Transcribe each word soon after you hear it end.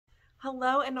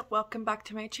Hello and welcome back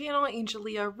to my channel,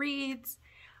 Angelia Reads.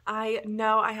 I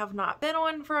know I have not been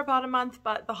on for about a month,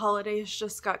 but the holidays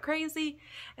just got crazy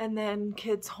and then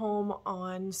kids home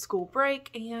on school break,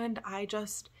 and I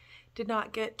just did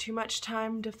not get too much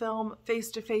time to film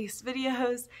face-to-face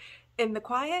videos in the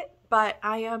quiet, but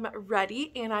I am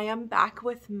ready and I am back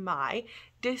with my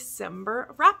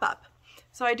December wrap-up.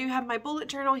 So I do have my bullet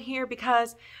journal here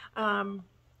because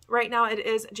right now it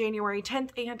is January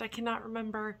 10th and I cannot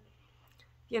remember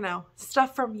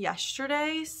stuff from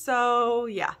yesterday. So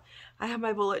yeah, I have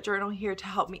my bullet journal here to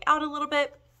help me out a little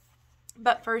bit.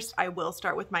 But first I will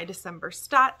start with my December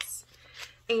stats.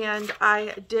 And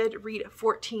I did read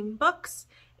 14 books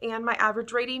and my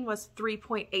average rating was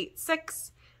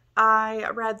 3.86. I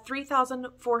read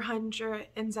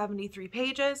 3,473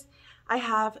 pages. I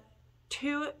have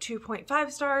 2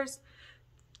 2.5 stars,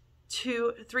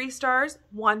 2 3 stars,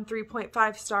 1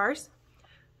 3.5 stars,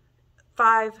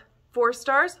 5 4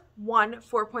 stars, 1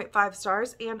 4.5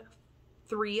 stars, and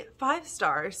 3 5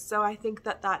 stars. So I think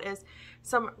that that is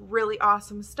some really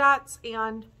awesome stats.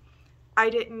 And I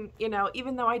didn't,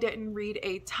 even though I didn't read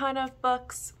a ton of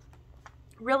books,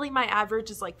 really my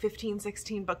average is like 15,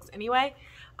 16 books anyway.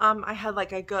 I had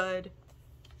like a good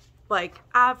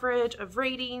average of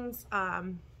ratings,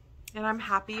 and I'm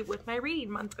happy with my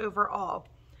reading month overall.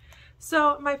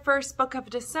 So my first book of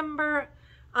December,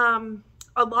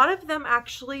 a lot of them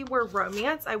actually were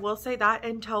romance. I will say that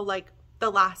until like the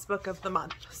last book of the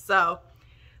month. So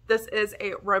this is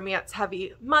a romance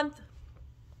heavy month,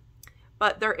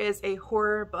 but there is a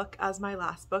horror book as my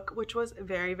last book, which was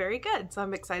very, very good. So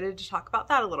I'm excited to talk about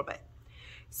that a little bit.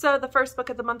 So the first book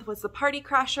of the month was The Party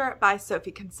Crasher by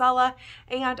Sophie Kinsella,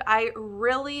 and I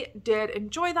really did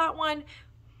enjoy that one.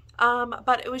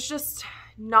 But it was just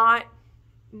not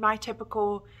my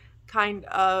typical kind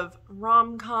of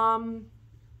rom-com.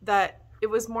 That it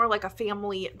was more like a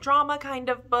family drama kind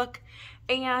of book,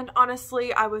 and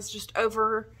honestly I was just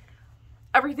over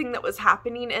everything that was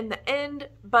happening in the end.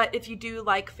 But if you do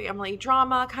like family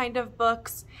drama kind of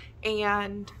books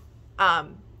and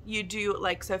you do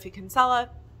like Sophie Kinsella,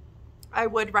 I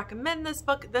would recommend this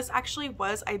book. This actually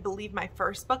was, I believe, my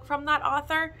first book from that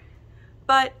author,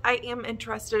 but I am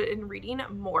interested in reading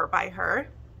more by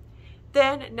her.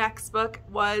 Then next book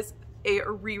was a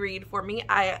reread for me.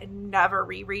 I never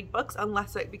reread books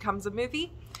unless it becomes a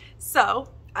movie. So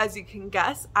as you can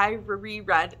guess, I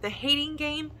reread The Hating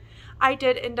Game. I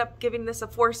did end up giving this a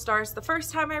 4 stars the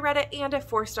first time I read it and a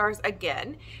 4 stars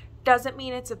again. Doesn't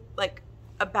mean it's a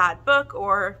bad book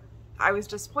or I was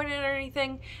disappointed or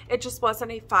anything. It just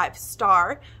wasn't a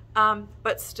 5-star,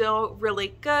 but still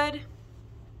really good.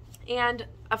 And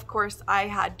of course I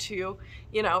had to,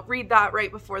 read that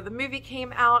right before the movie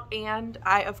came out, and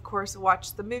I of course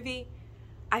watched the movie,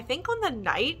 I think on the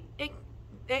night it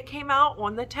came out,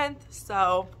 on the 10th,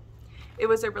 so it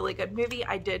was a really good movie.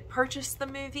 I did purchase the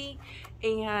movie,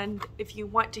 and if you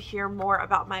want to hear more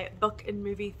about my book and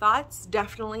movie thoughts,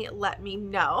 definitely let me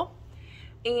know.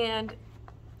 And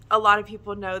a lot of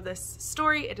people know this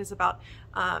story. It is about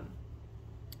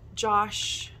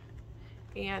Josh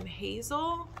and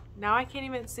Hazel. Now I can't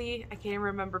even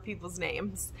remember people's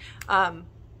names.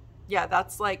 Yeah,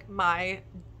 that's like my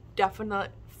definite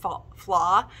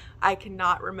flaw. I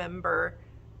cannot remember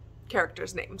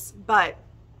characters' names, but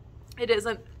it is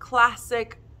a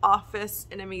classic office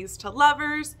enemies to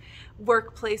lovers,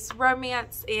 workplace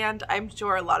romance, and I'm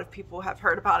sure a lot of people have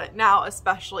heard about it now,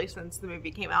 especially since the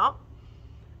movie came out.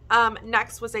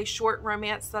 Next was a short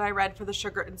romance that I read for the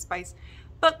Sugar and Spice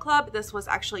book club. This was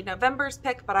actually November's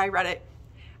pick, but I read it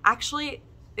actually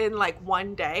in like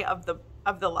one day of the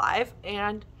live,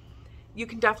 and you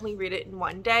can definitely read it in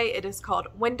one day. It is called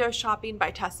Window Shopping by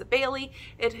Tessa Bailey.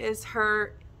 It is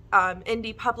her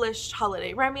indie published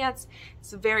holiday romance.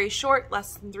 It's very short,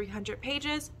 less than 300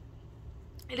 pages.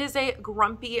 It is a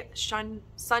grumpy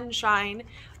sunshine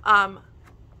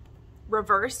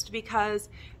reversed, because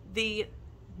the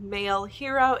male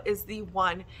hero is the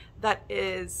one that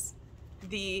is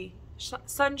the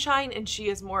sunshine and she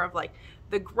is more of like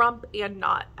the grump and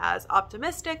not as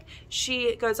optimistic.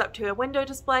 She goes up to a window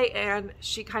display and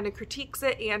she kind of critiques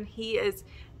it, and he is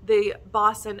the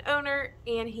boss and owner,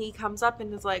 and he comes up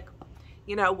and is like,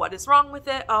 what is wrong with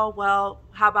it? Oh, well,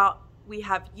 how about we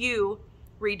have you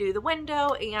redo the window?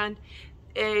 And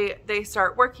they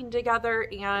start working together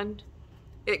and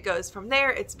it goes from there.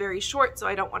 It's very short, so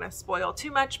I don't want to spoil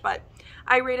too much, but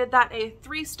I rated that a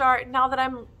 3-star. Now that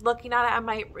I'm looking at it, I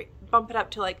might bump it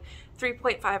up to like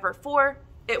 3.5 or 4.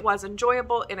 It was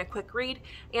enjoyable and a quick read,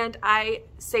 and I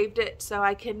saved it so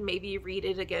I can maybe read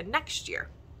it again next year.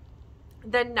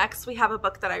 Then next we have a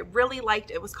book that I really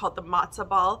liked. It was called The Matzo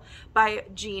Ball by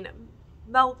Jean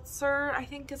Meltzer, I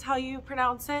think is how you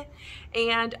pronounce it.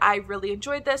 And I really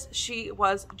enjoyed this. She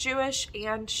was Jewish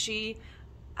and she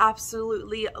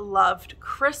absolutely loved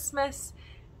Christmas,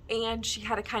 and she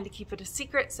had to kind of keep it a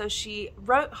secret. So she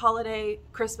wrote holiday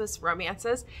Christmas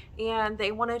romances, and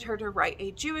they wanted her to write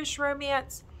a Jewish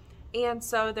romance. And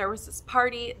so there was this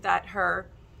party that her,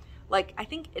 like, I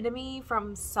think enemy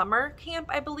from summer camp,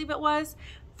 I believe it was,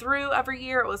 threw every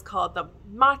year. It was called the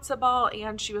Matzo Ball.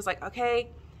 And she was like, okay,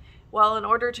 well, in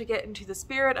order to get into the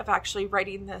spirit of actually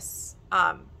writing this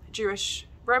Jewish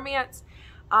romance,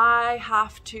 I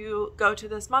have to go to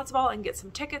this matzo ball and get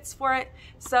some tickets for it.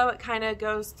 So it kind of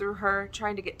goes through her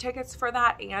trying to get tickets for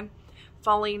that and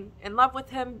falling in love with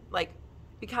him, like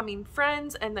becoming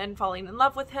friends and then falling in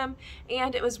love with him.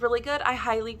 And it was really good. I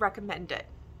highly recommend it.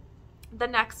 The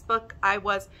next book I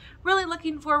was really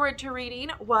looking forward to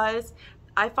reading was,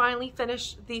 I finally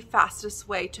finished The Fastest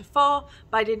Way to Fall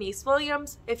by Denise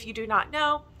Williams. If you do not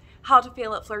know, How to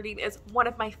Fail at Flirting is one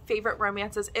of my favorite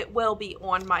romances. It will be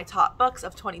on my top books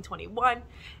of 2021.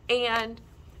 And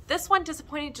this one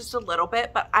disappointed just a little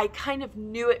bit, but I kind of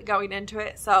knew it going into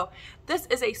it. So this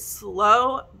is a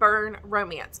slow burn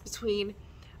romance between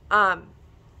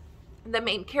the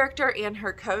main character and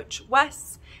her coach,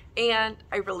 Wes. And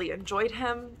I really enjoyed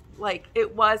him. Like,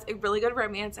 it was a really good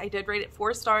romance. I did rate it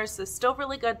 4 stars, so still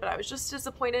really good, but I was just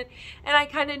disappointed. And I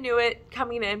kind of knew it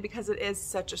coming in because it is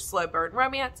such a slow burn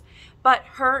romance. But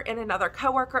her and another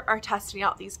coworker are testing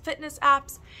out these fitness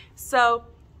apps. So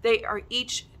they are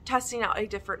each testing out a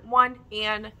different one,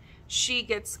 and she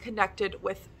gets connected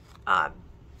with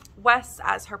Wes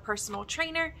as her personal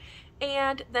trainer.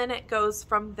 And then it goes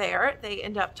from there. They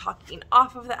end up talking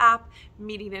off of the app,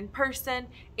 meeting in person,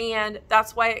 and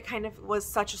that's why it kind of was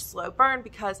such a slow burn,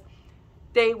 because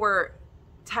they were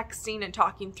texting and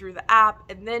talking through the app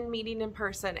and then meeting in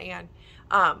person. And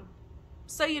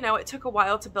so, you know, it took a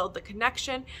while to build the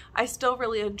connection. I still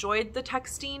really enjoyed the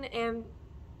texting and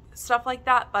stuff like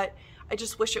that, but I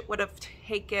just wish it would have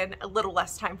taken a little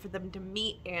less time for them to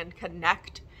meet and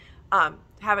connect,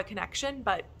 have a connection.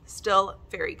 But still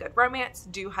very good romance.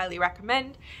 Do highly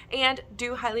recommend, and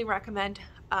do highly recommend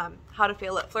How to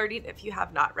Fail at Flirting if you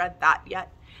have not read that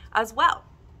yet as well.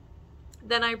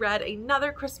 Then I read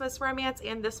another Christmas romance,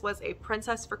 and this was A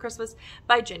Princess for Christmas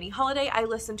by Jenny Holiday. I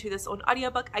listened to this on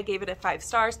audiobook. I gave it a 5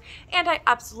 stars, and I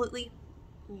absolutely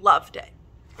loved it.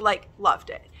 Like,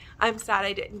 loved it. I'm sad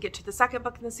I didn't get to the second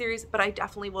book in the series, but I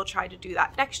definitely will try to do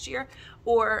that next year,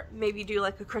 or maybe do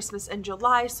like a Christmas in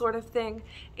July sort of thing.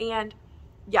 And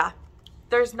yeah,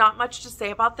 there's not much to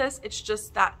say about this. It's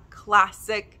just that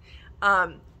classic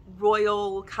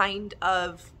royal kind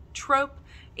of trope.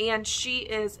 And she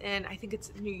is in, I think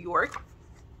it's New York,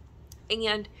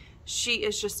 and she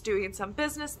is just doing some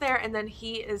business there. And then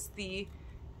he is the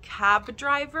cab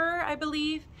driver, I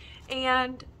believe.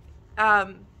 And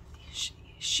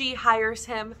she hires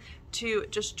him to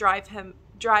just drive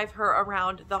her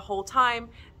around the whole time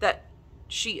that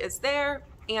she is there.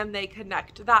 And they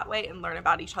connect that way and learn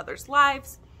about each other's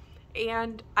lives.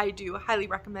 And I do highly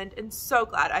recommend, and so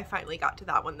glad I finally got to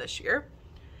that one this year.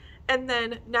 And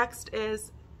then next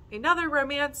is another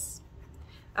romance.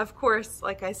 Of course,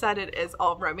 like I said, it is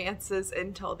all romances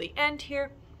until the end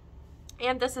here.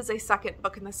 And this is a second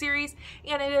book in the series,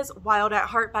 and it is Wild at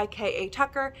Heart by K.A.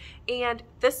 Tucker. And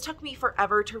this took me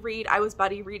forever to read. I was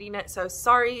buddy reading it, so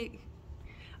sorry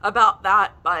about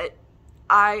that, but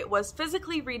I was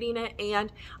physically reading it,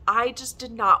 and I just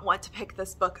did not want to pick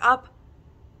this book up.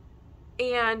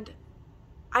 And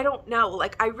I don't know,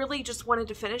 like, I really just wanted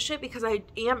to finish it because I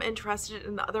am interested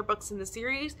in the other books in the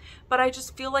series, but I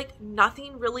just feel like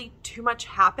nothing really too much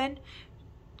happened.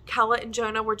 Kella and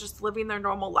Jonah were just living their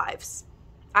normal lives.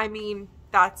 I mean,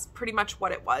 that's pretty much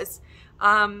what it was.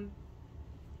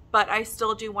 But I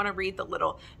still do want to read the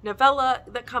little novella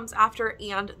that comes after,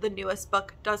 and the newest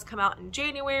book does come out in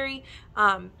January.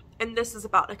 And this is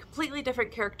about a completely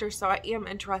different character, so I am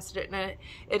interested in it.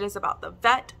 It is about the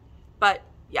vet, but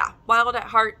yeah, Wild at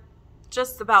Heart,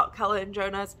 just about Kella and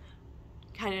Jonah's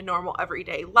kind of normal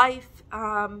everyday life,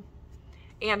 and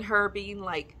her being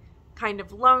like kind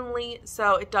of lonely.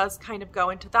 So it does kind of go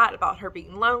into that about her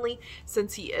being lonely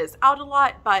since he is out a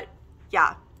lot. But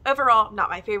yeah, overall, not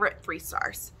my favorite, 3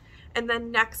 stars. And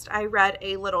then next I read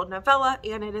a little novella,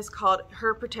 and it is called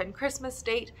Her Pretend Christmas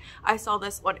Date. I saw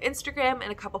this on Instagram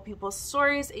and a couple people's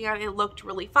stories, and it looked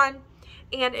really fun,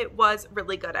 and it was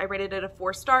really good. I rated it a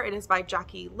 4 star. It is by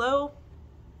Jackie Lowe,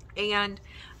 and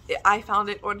I found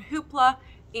it on Hoopla.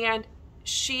 And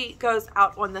she goes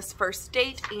out on this first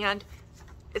date, and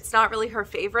it's not really her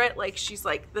favorite. Like, she's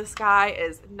like, this guy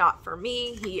is not for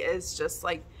me. He is just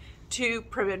like too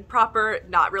prim and proper,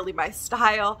 not really my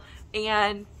style.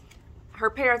 And her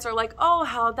parents are like, oh,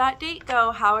 how'd that date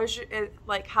go? How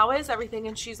is everything?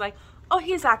 And she's like, oh,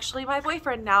 he's actually my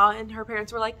boyfriend now. And her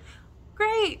parents were like,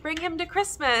 great, bring him to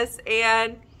Christmas.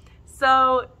 And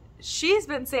so she's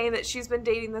been saying that she's been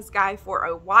dating this guy for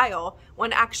a while,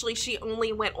 when actually she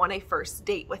only went on a first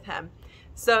date with him.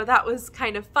 So that was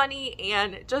kind of funny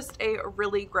and just a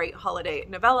really great holiday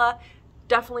novella.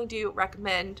 Definitely do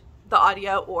recommend the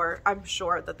audio, or I'm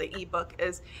sure that the ebook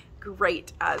is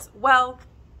great as well.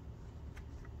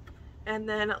 And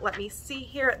then let me see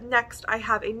here. Next, I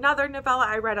have another novella.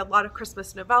 I read a lot of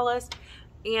Christmas novellas,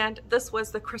 and this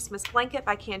was The Christmas Blanket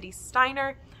by Candy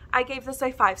Steiner. I gave this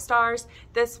a 5 stars.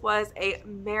 This was a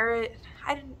marriage,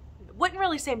 wouldn't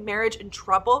really say marriage in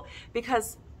trouble,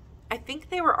 because I think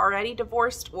they were already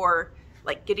divorced or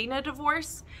like getting a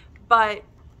divorce, but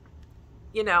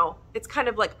you know, it's kind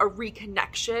of like a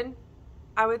reconnection,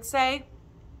 I would say.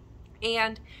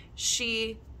 And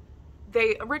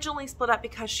they originally split up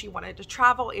because she wanted to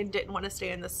travel and didn't want to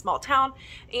stay in this small town.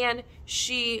 And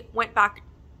she went back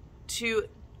to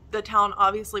the town,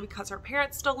 obviously, because her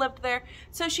parents still lived there.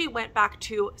 So she went back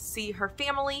to see her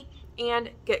family and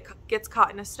gets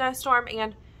caught in a snowstorm.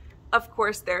 And of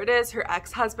course, there it is, her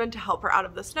ex-husband to help her out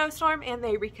of the snowstorm, and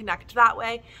they reconnect that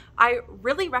way. I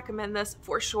really recommend this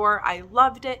for sure. I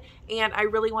loved it, and I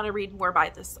really want to read more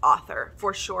by this author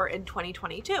for sure in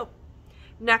 2022.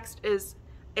 Next is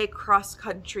A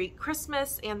Cross-Country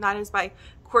Christmas, and that is by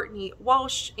Courtney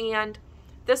Walsh. And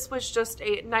this was just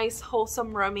a nice,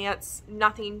 wholesome romance,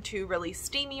 nothing too really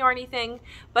steamy or anything,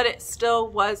 but it still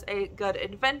was a good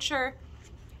adventure.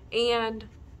 And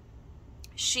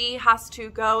she has to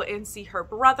go and see her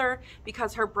brother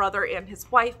because her brother and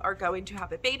his wife are going to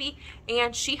have a baby,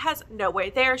 and she has no way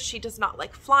there. She does not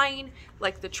like flying.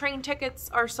 Like, the train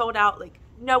tickets are sold out, like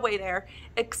no way there,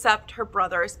 except her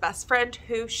brother's best friend,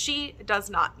 who she does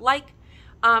not like.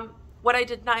 What I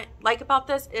did not like about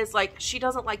this is, like, she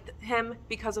doesn't like him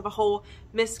because of a whole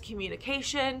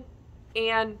miscommunication,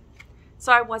 and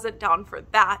so I wasn't down for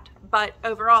that. But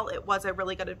overall, it was a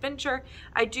really good adventure.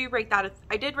 I did rate that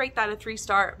a 3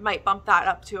 star, might bump that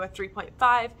up to a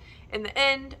 3.5 in the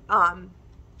end,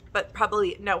 but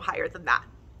probably no higher than that.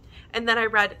 And then I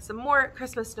read some more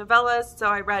Christmas novellas. So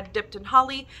I read Dipped in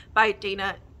Holly by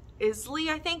Dana Isley,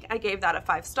 I think. I gave that a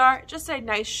 5 star. Just a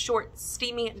nice, short,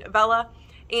 steamy novella.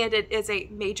 And it is a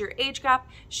major age gap.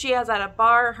 She is at a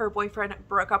bar. Her boyfriend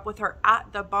broke up with her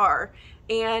at the bar.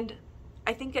 And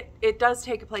I think it does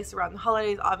take place around the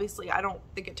holidays. Obviously, I don't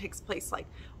think it takes place like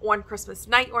on Christmas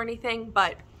night or anything.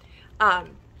 But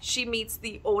she meets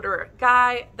the older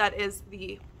guy that is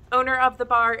the owner of the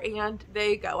bar, and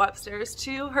they go upstairs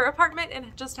to her apartment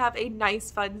and just have a nice,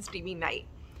 fun, steamy night.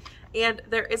 And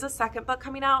there is a second book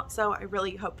coming out, so I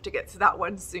really hope to get to that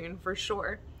one soon for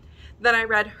sure. Then I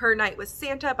read Her Night with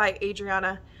Santa by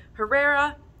Adriana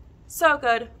Herrera. So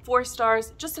good, 4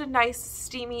 stars, just a nice,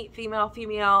 steamy female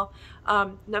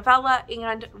novella,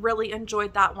 and really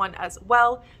enjoyed that one as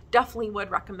well. Definitely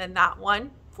would recommend that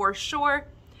one for sure.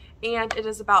 And it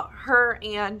is about her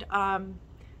and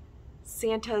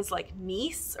Santa's like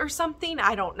niece or something,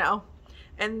 I don't know.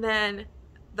 And then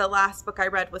the last book I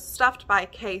read was Stuffed by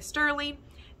Kay Sterling.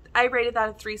 I rated that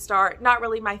a 3 star. Not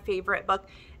really my favorite book.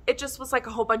 It just was like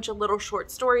a whole bunch of little short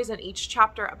stories in each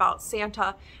chapter about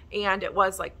Santa, and it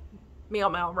was like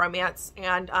male romance,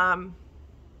 and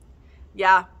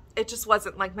yeah, it just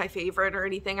wasn't like my favorite or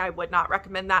anything. I would not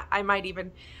recommend that. I might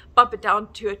even bump it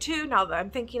down to a 2 now that I'm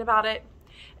thinking about it.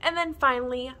 And then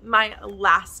finally, my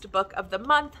last book of the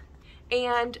month,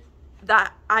 and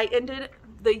that I ended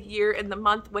the year and the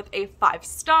month with a 5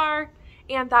 star,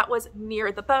 and that was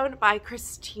Near the Bone by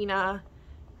Christina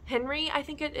Henry, I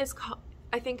think is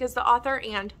the author,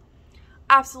 and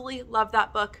absolutely love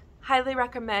that book. Highly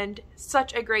recommend.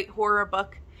 Such a great horror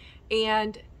book.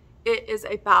 And it is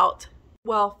about,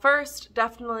 well, first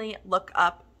definitely look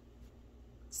up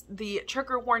the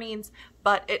trigger warnings,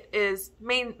 but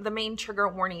the main trigger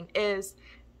warning is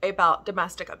about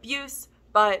domestic abuse,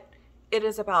 but it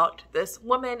is about this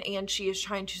woman, and she is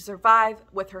trying to survive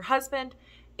with her husband,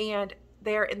 and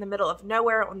they're in the middle of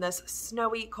nowhere on this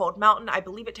snowy, cold mountain. I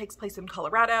believe it takes place in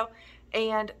Colorado.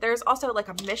 And there's also like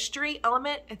a mystery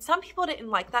element, and some people didn't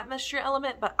like that mystery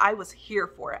element, but I was here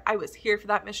for it. I was here for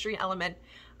that mystery element.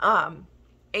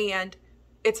 And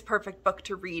it's a perfect book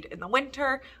to read in the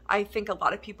winter. I think a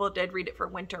lot of people did read it for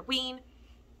Winterween.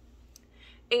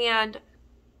 And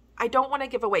I don't want to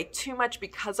give away too much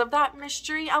because of that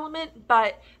mystery element,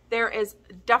 but there is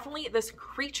definitely this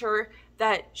creature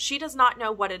that she does not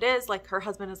know what it is. Like, her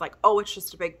husband is like, oh, it's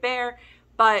just a big bear,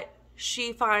 but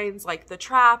she finds like the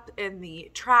trap and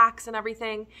the tracks and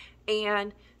everything,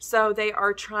 and so they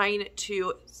are trying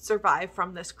to survive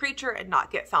from this creature and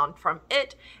not get found from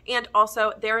it. And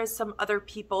also there is some other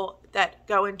people that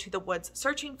go into the woods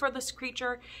searching for this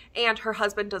creature, and her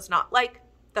husband does not like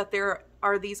that there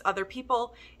are these other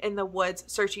people in the woods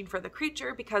searching for the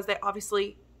creature, because they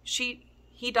obviously,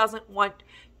 he doesn't want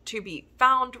to be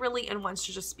found really and wants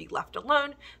to just be left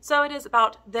alone. So it is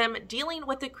about them dealing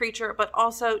with the creature, but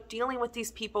also dealing with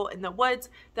these people in the woods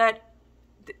that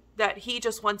he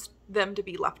just wants them to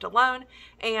be left alone.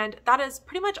 And that is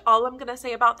pretty much all I'm going to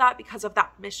say about that because of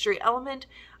that mystery element.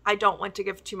 I don't want to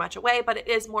give too much away, but it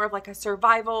is more of like a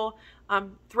survival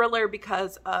thriller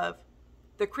because of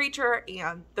the creature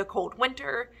and the cold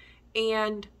winter.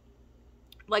 And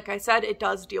like I said, it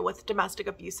does deal with domestic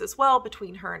abuse as well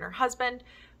between her and her husband,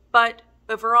 but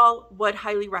overall would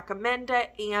highly recommend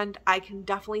it. And I can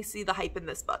definitely see the hype in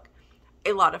this book.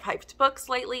 A lot of hyped books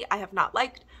lately I have not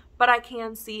liked, but I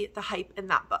can see the hype in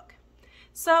that book.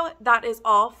 So that is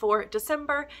all for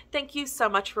December. Thank you so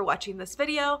much for watching this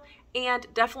video, and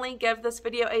definitely give this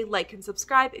video a like and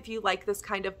subscribe if you like this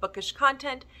kind of bookish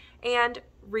content and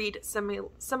read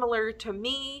similar to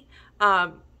me.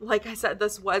 Like I said,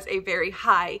 this was a very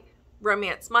high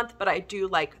romance month, but I do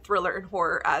like thriller and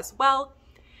horror as well.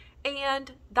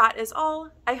 And that is all.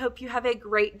 I hope you have a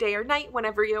great day or night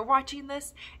whenever you're watching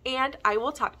this, and I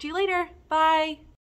will talk to you later. Bye!